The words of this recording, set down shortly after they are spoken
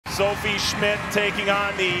Sophie Schmidt taking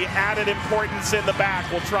on the added importance in the back.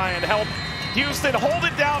 Will try and help Houston hold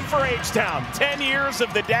it down for H-Town. 10 years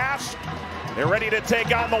of the Dash. They're ready to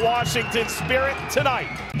take on the Washington Spirit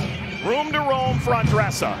tonight. Room to roam for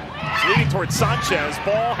Andressa. He's leading towards Sanchez.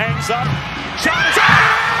 Ball hangs up. Shot is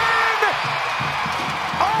in!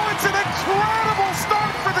 Oh, it's an incredible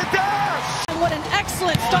start for the Dash! And what an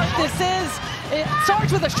excellent start this is. It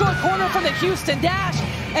starts with a short corner from the Houston Dash,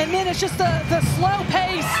 and then it's just the slow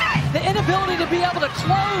pace, the inability to be able to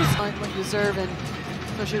close. What you deserve, and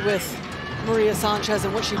especially with Maria Sanchez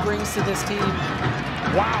and what she brings to this team.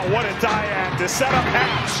 Wow, what a diag to set up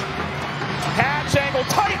Hatch. Hatch angle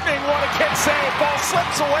tightening, what a kick save. Ball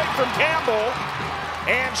slips away from Campbell,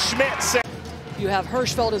 and Schmidt. You have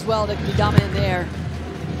Hirschfeld as well that can be dominant there.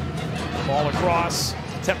 Ball across,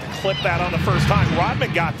 attempt to clip that on the first time.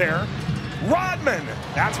 Rodman got there. Rodman,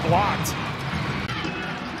 that's blocked.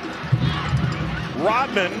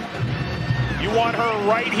 Rodman, you want her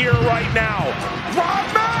right here, right now.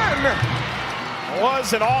 Rodman!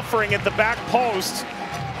 Was an offering at the back post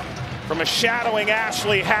from a shadowing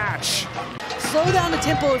Ashley Hatch. Slow down the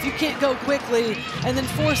tempo if you can't go quickly, and then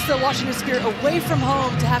force the Washington Spirit away from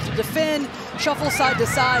home to have to defend, shuffle side to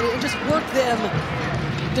side, and just work them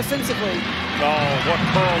defensively. Oh, what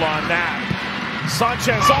curl on that.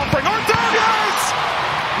 Sanchez offering, Ordonez!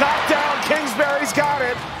 Knocked down, Kingsbury's got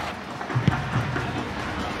it.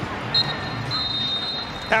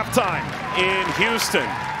 Halftime in Houston.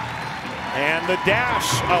 And the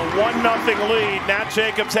Dash, a 1-0 lead. Nat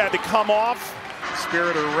Jacobs had to come off.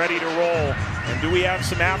 Spirit are ready to roll. And do we have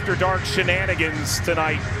some after-dark shenanigans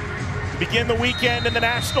tonight? Begin the weekend in the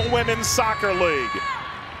National Women's Soccer League.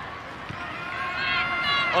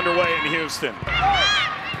 Underway in Houston.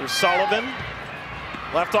 There's Sullivan.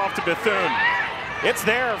 Left off to Bethune. It's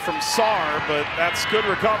there from Sarr, but that's good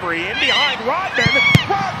recovery. In behind Rodman.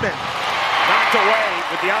 Rodman! Knocked away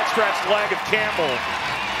with the outstretched leg of Campbell.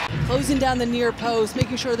 Closing down the near post,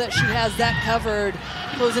 making sure that she has that covered,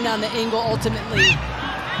 closing down the angle ultimately.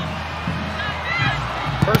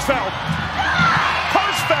 Hirschfeld.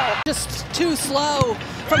 Just too slow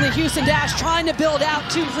from the Houston Dash, trying to build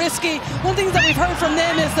out, too risky. One thing that we've heard from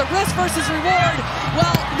them is the risk versus reward.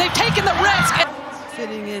 Well, they've taken the risk.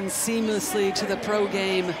 Fitting in seamlessly to the pro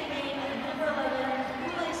game.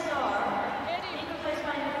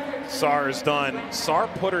 Sarr is done. Sarr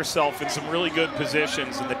put herself in some really good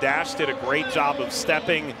positions, and the Dash did a great job of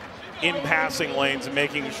stepping in passing lanes and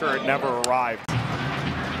making sure it never arrived.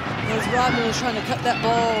 As Rodman was trying to cut that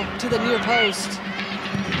ball to the near post.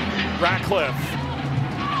 Ratcliffe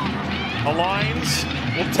aligns,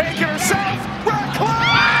 will take it herself.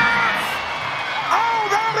 Ratcliffe! Oh,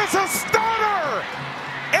 that is a stunner!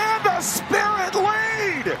 And the Spirit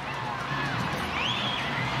lead!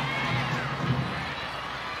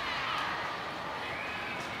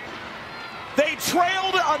 They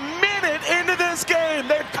trailed a minute into this game.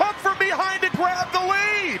 They've come from behind to grab the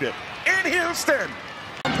lead in Houston.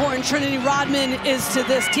 Important Trinity Rodman is to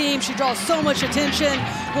this team. She draws so much attention.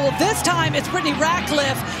 Well, this time it's Brittany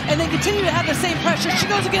Ratcliffe, and they continue to have the same pressure. She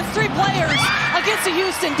goes against 3 players against the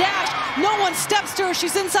Houston Dash. No one steps to her.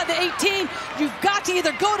 She's inside the 18. You've got to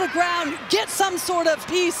either go to ground, get some sort of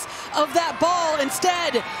piece of that ball.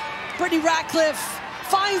 Instead, Brittany Ratcliffe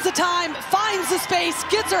finds the time, finds the space,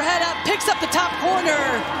 gets her head up, picks up the top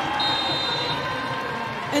corner,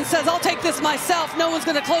 and says, I'll take this myself. No one's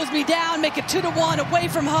gonna close me down, make it 2-1 away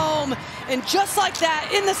from home. And just like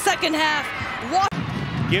that, in the second half,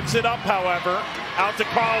 gives it up, however, out to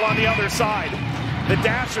Carl on the other side. The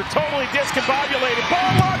Dash are totally discombobulated.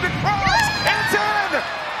 Ball on the cross, it's in!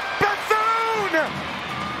 Bethune!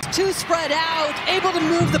 Too spread out, able to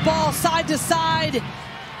move the ball side to side.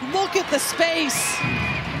 Look at the space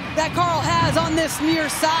that Carl has on this near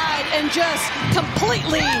side, and just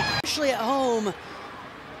completely, especially at home,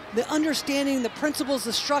 the understanding, the principles,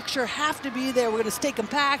 the structure have to be there. We're going to stay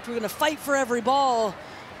compact. We're going to fight for every ball.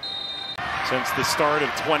 Since the start of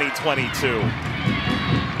 2022.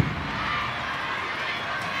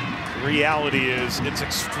 The reality is it's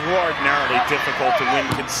extraordinarily difficult to win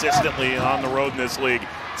consistently on the road in this league.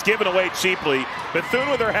 It's given away cheaply. Bethune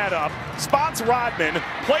with her head up, spots Rodman,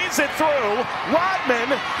 plays it through. Rodman,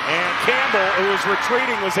 and Campbell, who was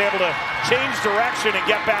retreating, was able to change direction and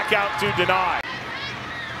get back out to deny.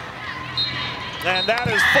 And that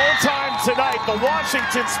is full time tonight. The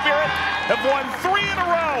Washington Spirit have won 3 in a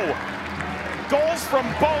row. Goals from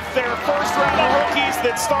both their first round rookies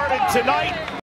that started tonight.